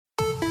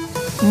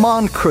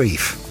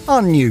Moncrief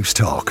on News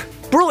Talk.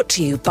 Brought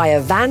to you by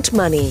Avant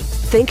Money.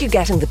 Think you're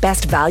getting the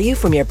best value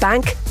from your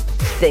bank?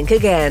 Think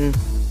again.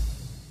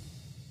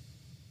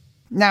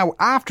 Now,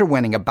 after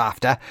winning a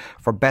BAFTA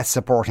for Best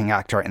Supporting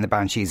Actor in The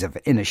Banshees of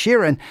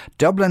Inisherin,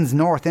 Dublin's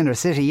North Inner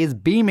City is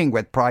beaming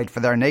with pride for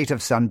their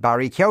native son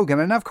Barry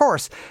Keoghan, and of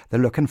course they're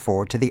looking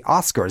forward to the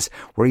Oscars,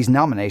 where he's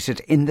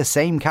nominated in the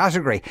same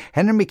category.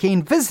 Henry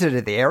McKean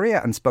visited the area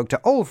and spoke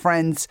to old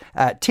friends,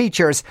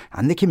 teachers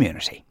and the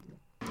community.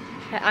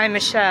 I'm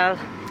Michelle.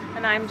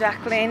 And I'm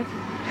Jacqueline.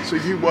 So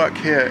you work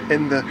here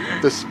in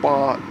the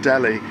Spa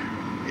Deli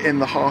in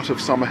the heart of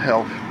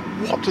Summerhill.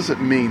 What does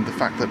it mean, the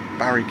fact that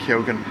Barry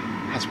Keoghan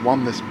has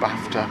won this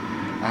BAFTA?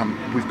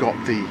 We've got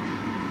the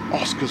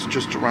Oscars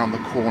just around the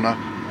corner.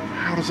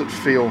 How does it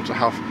feel to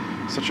have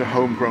such a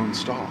homegrown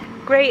star?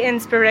 Great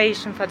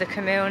inspiration for the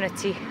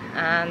community,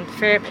 and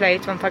fair play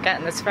to him for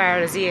getting as far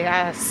as he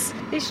has.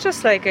 He's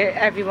just like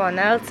everyone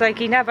else. Like,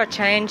 he never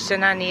changed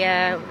in any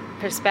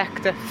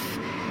perspective.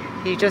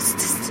 He just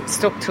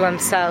stuck to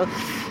himself.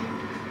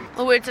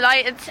 Well, we're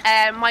delighted.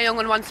 My young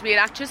one wants to be an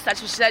actress.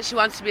 That's what she said. She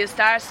wants to be a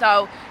star.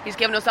 So he's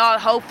given us all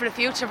hope for the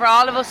future for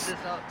all of us.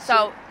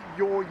 So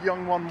your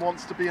young one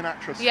wants to be an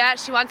actress? Yeah,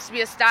 she wants to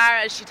be a star,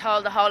 as she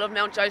told the whole of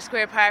Mountjoy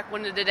Square Park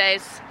one of the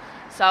days.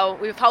 So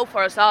we've hope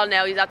for us all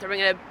now. He's after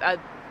bringing a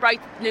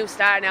bright new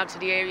star now to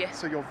the area.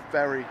 So you're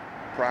very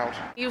proud?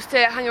 Used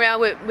to hang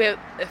around with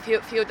a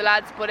few of the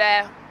lads, but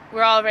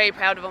we're all very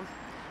proud of him.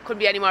 Couldn't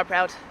be any more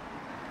proud.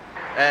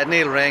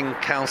 Neil Ring,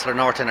 Councillor,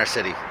 North Inner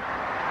City.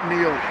 Neil,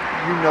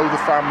 you know the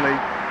family,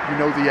 you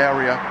know the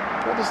area.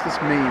 What does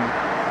this mean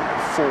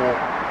for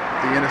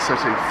the inner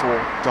city, for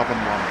Dublin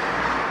 1?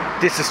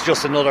 This is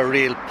just another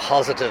real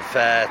positive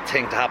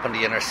thing to happen to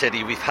the inner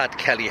city. We've had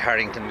Kelly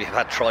Harrington, we've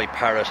had Troy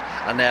Parrott,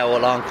 and now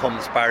along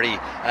comes Barry.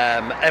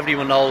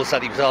 Everyone knows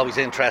that he was always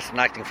interested in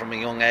acting from a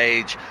young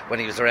age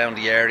when he was around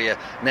the area.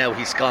 Now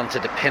he's gone to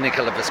the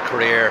pinnacle of his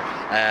career,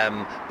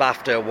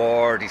 BAFTA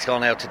award, he's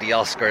gone out to the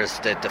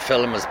Oscars, the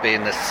film has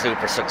been a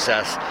super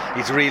success.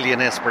 He's really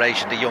an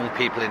inspiration to young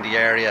people in the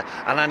area,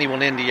 and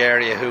anyone in the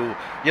area who,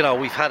 you know,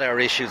 we've had our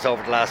issues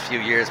over the last few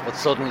years, but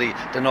suddenly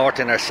the North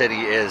Inner City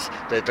is,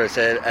 there's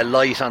a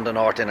light on the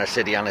North Inner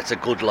City, and it's a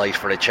good light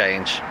for a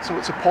change. So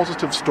it's a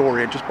positive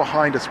story, and just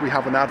behind us we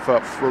have an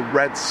advert for a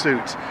red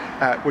suit,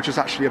 which is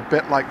actually a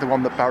bit like the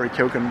one that Barry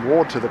Keoghan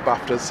wore to the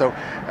BAFTAs. So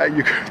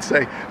you could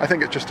say, I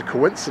think it's just a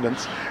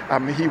coincidence.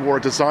 He wore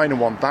a designer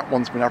one. That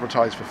one's been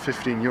advertised for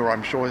 €15.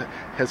 I'm sure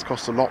his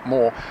costs a lot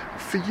more.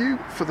 For you,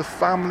 for the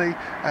family,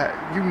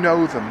 you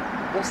know them.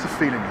 What's the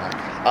feeling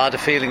like? The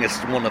feeling is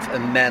one of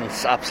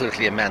immense,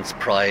 absolutely immense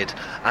pride,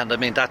 and I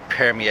mean that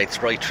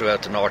permeates right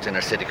throughout the North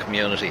Inner City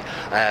community.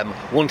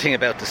 One thing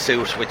about the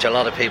suit, which a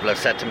lot of people have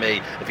said to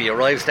me, if he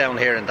arrives down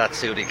here in that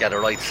suit, he'd get a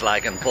right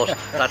slagging, but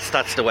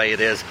that's the way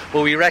it is.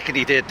 But we reckon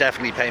he did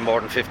definitely pay more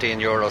than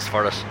 €15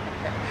 for it.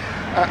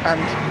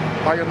 And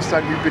I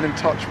understand you've been in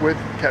touch with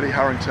Kelly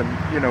Harrington,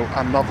 you know,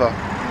 another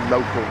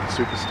local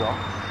superstar.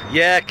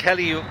 Yeah,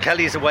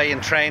 Kelly's away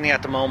in training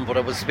at the moment, but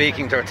I was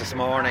speaking to her this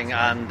morning,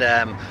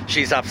 and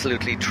she's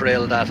absolutely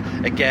thrilled that,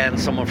 again,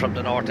 someone from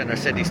the North Inner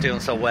City's doing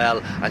so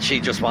well, and she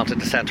just wanted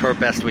to send her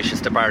best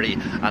wishes to Barry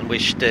and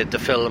wish the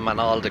film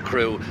and all the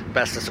crew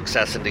best of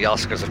success in the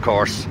Oscars, of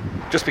course.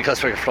 Just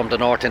because we're from the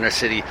North Inner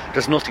City,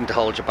 there's nothing to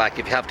hold you back.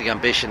 If you have the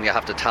ambition, you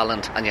have the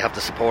talent, and you have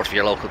the support of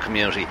your local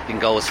community, you can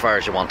go as far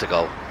as you want to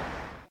go.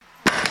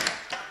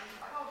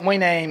 My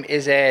name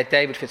is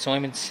David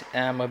Fitzsimons.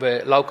 I have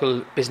a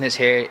local business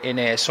here in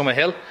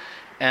Summerhill,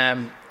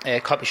 a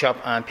copy shop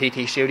and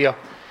PT studio.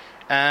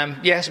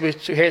 Yes, we're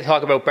here to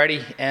talk about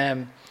Barry.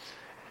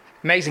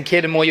 Amazing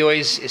kid in my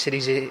eyes. He said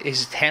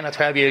he's 10 or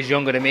 12 years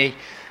younger than me.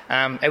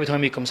 Every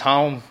time he comes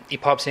home, he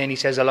pops in, he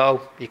says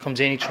hello. He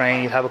comes in, he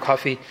trains, he'll have a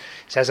coffee,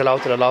 says hello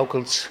to the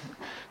locals,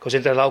 goes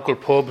into the local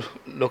pub,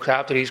 looks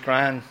after his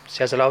grand,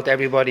 says hello to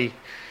everybody.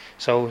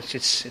 So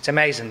it's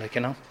amazing, like,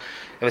 you know.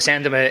 If I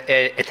send him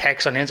a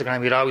text on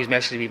Instagram, he'd always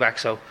message me back.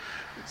 So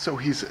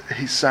he's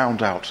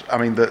sound out. I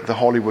mean, the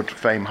Hollywood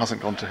fame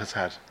hasn't gone to his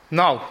head.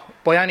 No,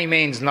 by any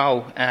means,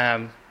 no.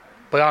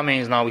 By all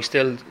means, no. He's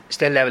still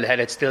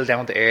level-headed, still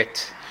down to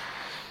earth,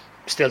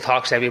 still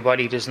talks to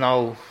everybody. It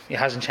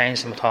hasn't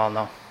changed him at all.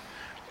 No.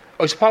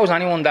 I suppose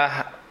anyone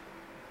that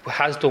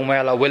has done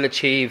well or will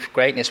achieve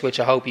greatness, which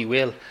I hope he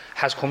will,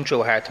 has come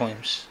through hard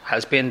times,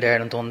 has been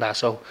there and done that.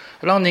 So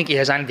I don't think he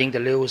has anything to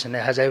lose and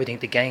has everything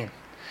to gain.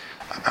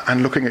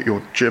 And looking at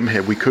your gym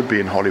here, we could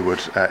be in Hollywood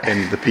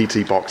in the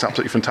PT box.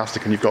 Absolutely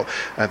fantastic. And you've got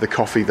the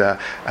coffee there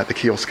at the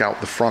kiosk out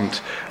the front.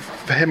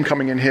 For him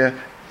coming in here,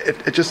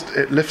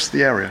 it lifts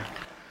the area.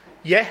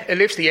 Yeah, it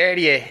lifts the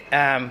area.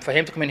 For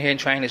him to come in here and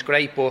train is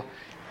great, but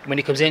when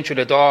he comes in through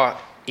the door,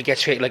 he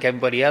gets treated like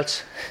everybody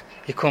else.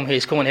 He's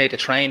coming here to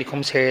train. He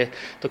comes here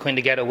to kind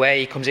of get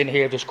away. He comes in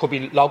here. There's could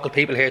be local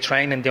people here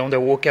training, doing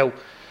their workout.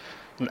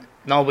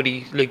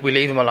 Nobody, like, we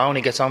leave him alone.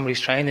 He gets on with his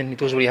training. He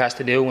does what he has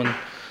to do, and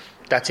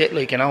that's it.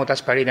 Like, you know,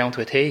 that's Barry down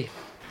to a T.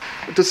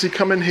 Does he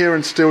come in here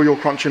and steal your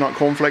crunchy nut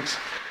cornflakes?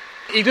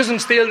 He doesn't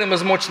steal them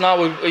as much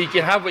now. He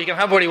can have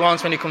what he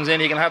wants when he comes in.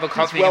 He can have a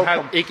coffee.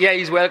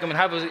 He's welcome and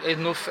have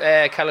enough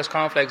Kellis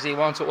cornflakes he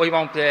wants. So I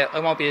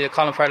won't be a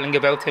Colin Farrell and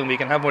give out to him. He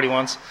can have what he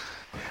wants.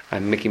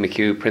 I'm Mickey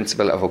McHugh,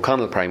 Principal of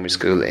O'Connell Primary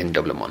School in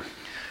Dublin 1.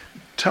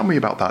 Tell me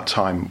about that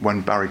time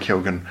when Barry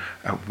Keoghan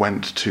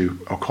went to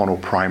O'Connell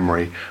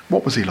Primary.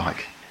 What was he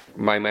like?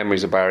 My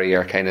memories of Barry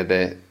are kind of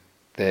the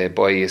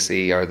boy you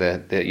see, or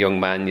the young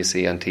man you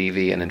see on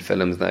TV and in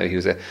films now.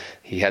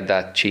 He had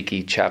that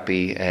cheeky,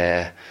 chappy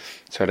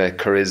sort of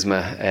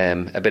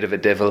charisma, a bit of a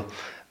devil.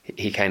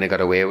 He kind of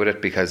got away with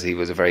it because he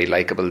was a very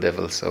likeable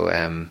devil. So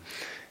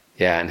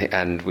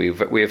and we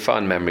have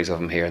fond memories of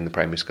him here in the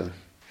primary school.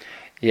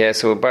 Yeah,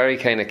 so Barry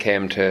kind of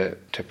came to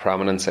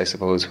prominence, I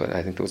suppose, when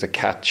I think there was a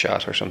cat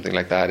shot or something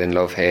like that in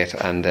Love Hate,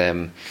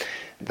 and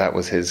that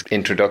was his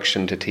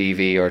introduction to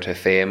TV or to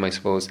fame, I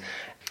suppose.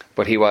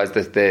 But he was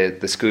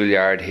the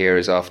schoolyard here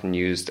is often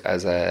used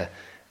as a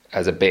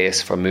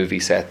base for movie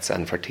sets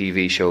and for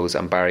TV shows,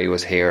 and Barry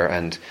was here,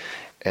 and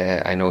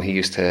I know he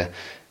used to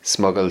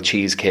smuggle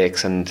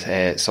cheesecakes and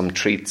some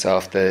treats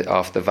off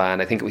the van.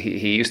 I think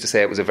he used to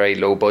say it was a very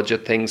low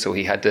budget thing, so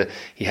he had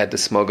to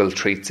smuggle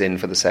treats in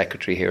for the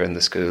secretary here in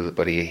the school,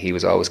 but he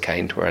was always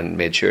kind to her and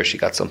made sure she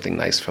got something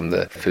nice from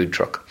the food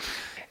truck.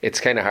 It's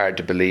kind of hard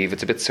to believe.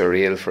 It's a bit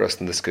surreal for us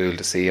in the school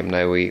to see him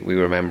now. We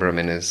remember him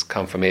in his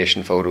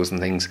confirmation photos and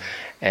things.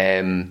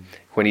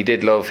 When he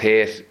did Love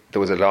Hate,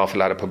 there was an awful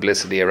lot of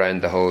publicity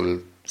around the whole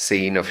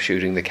scene of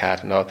shooting the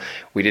cat and all.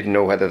 We didn't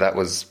know whether that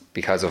was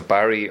because of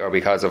Barry or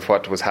because of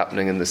what was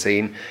happening in the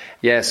scene.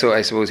 Yeah, so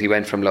I suppose he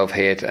went from Love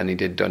Hate and he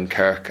did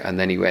Dunkirk, and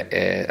then he went,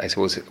 I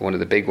suppose one of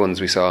the big ones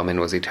we saw him in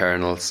was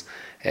Eternals,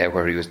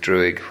 where he was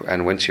Druig.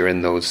 And once you're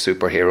in those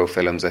superhero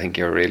films, I think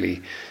you're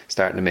really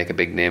starting to make a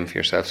big name for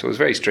yourself. So it was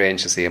very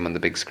strange to see him on the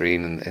big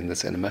screen in the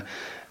cinema.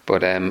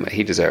 But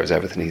he deserves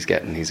everything he's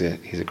getting. He's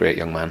a great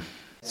young man.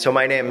 So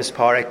my name is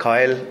Pádraig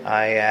Coyle.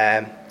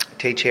 I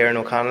teach here in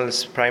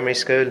O'Connell's primary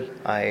school.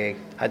 I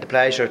had the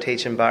pleasure of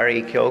teaching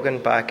Barry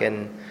Keoghan back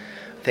in,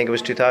 I think it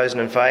was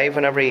 2005,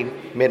 whenever he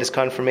made his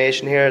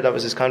confirmation here. That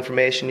was his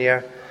confirmation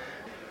year.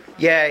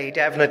 Yeah, he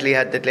definitely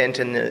had the glint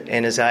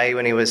in his eye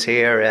when he was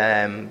here.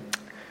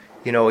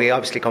 He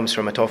obviously comes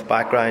from a tough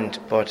background,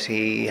 but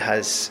he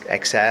has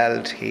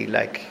excelled. He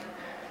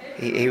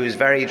was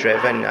very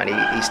driven,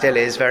 and he still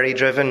is very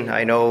driven.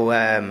 I know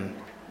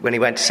when he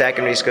went to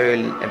secondary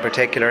school in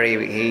particular,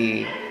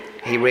 he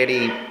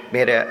really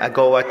made a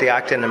go at the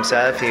acting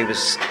himself. He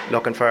was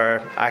looking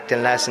for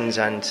acting lessons,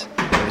 and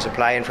he was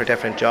applying for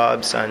different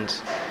jobs, and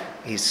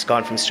he's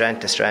gone from strength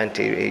to strength.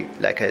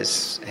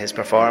 His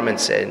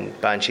performance in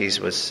Banshees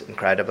was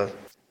incredible.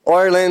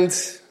 Ireland,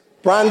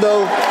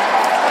 Brando.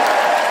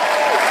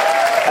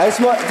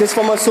 This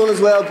for my son as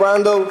well,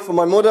 Brando, for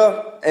my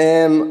mother,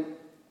 and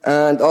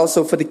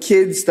also for the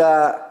kids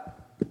that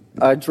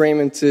are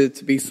dreaming to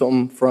be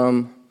something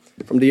from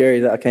the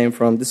area that I came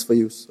from. This is for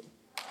you.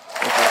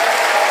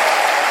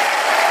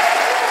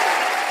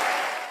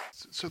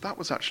 So that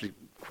was actually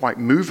quite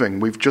moving.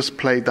 We've just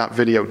played that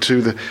video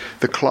to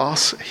the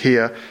class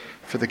here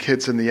for the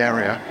kids in the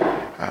area.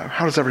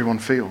 How does everyone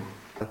feel?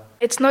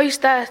 It's nice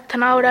to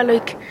know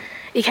that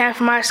you came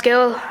from our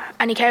school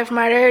and you came from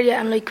our area,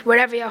 and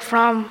wherever you're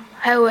from,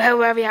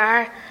 however you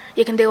are,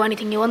 you can do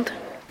anything you want.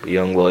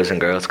 Young boys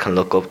and girls can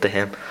look up to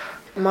him.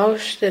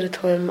 Most of the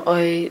time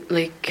I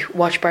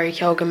watch Barry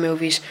Keoghan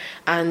movies,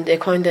 and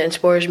it kind of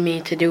inspires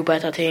me to do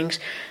better things,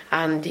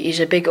 and he's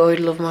a big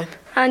idol of mine.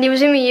 And he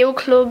was in my youth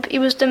club. He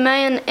was the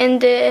man in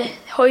the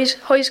high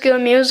school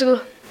musical.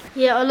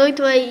 Yeah, I like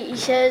the way he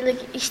said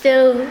he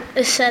still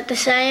is the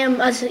same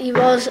as he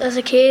was as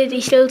a kid.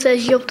 He still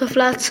says you up the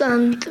flats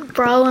and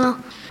bro and all.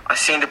 I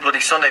seen the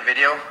Bloody Sunday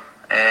video.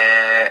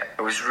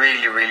 It was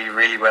really, really,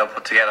 really well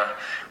put together.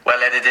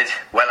 Well edited,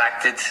 well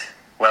acted,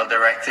 well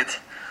directed.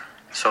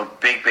 So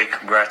big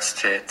congrats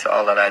to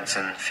all the lads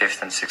in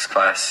 5th and 6th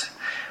class.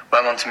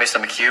 Well done to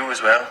Mr. McHugh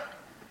as well.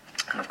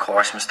 And of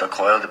course Mr.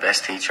 Coyle, the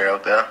best teacher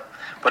out there.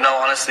 But no,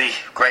 honestly,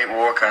 great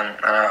work, and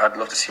I'd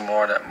love to see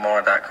more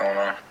of that going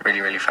on.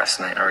 Really, really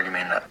fascinating. I really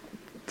mean that.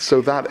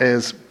 So that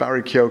is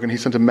Barry Keoghan. He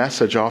sent a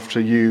message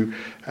after you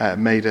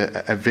made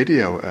a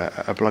video,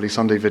 a Bloody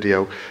Sunday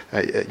video.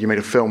 You made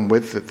a film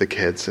with the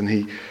kids, and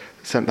he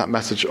sent that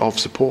message of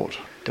support.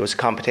 There was a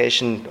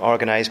competition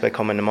organised by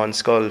Cumann na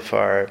Monscoil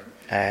for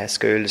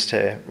schools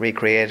to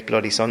recreate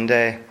Bloody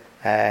Sunday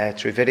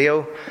through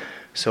video.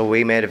 So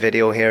we made a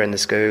video here in the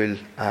school,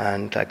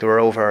 and there were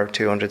over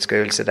 200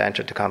 schools that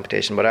entered the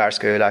competition, but our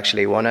school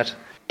actually won it.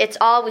 It's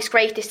always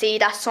great to see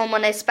that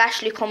someone,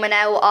 especially coming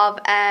out of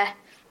a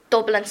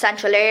Dublin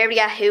central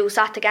area, who's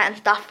had to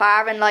get that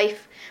far in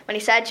life. When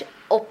he said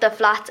up the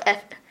flats,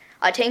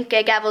 I think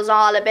it gave us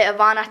all a bit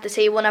of honour to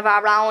see one of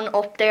our own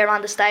up there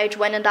on the stage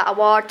winning that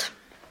award.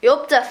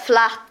 Up the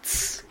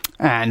flats.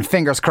 And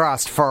fingers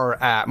crossed for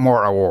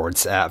more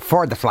awards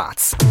for the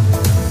flats.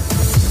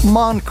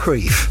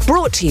 Moncrief.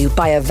 Brought to you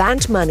by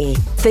Avant Money.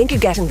 Think you're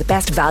getting the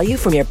best value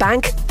from your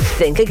bank?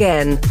 Think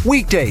again.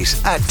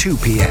 Weekdays at 2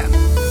 p.m.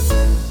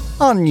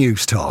 on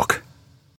News Talk.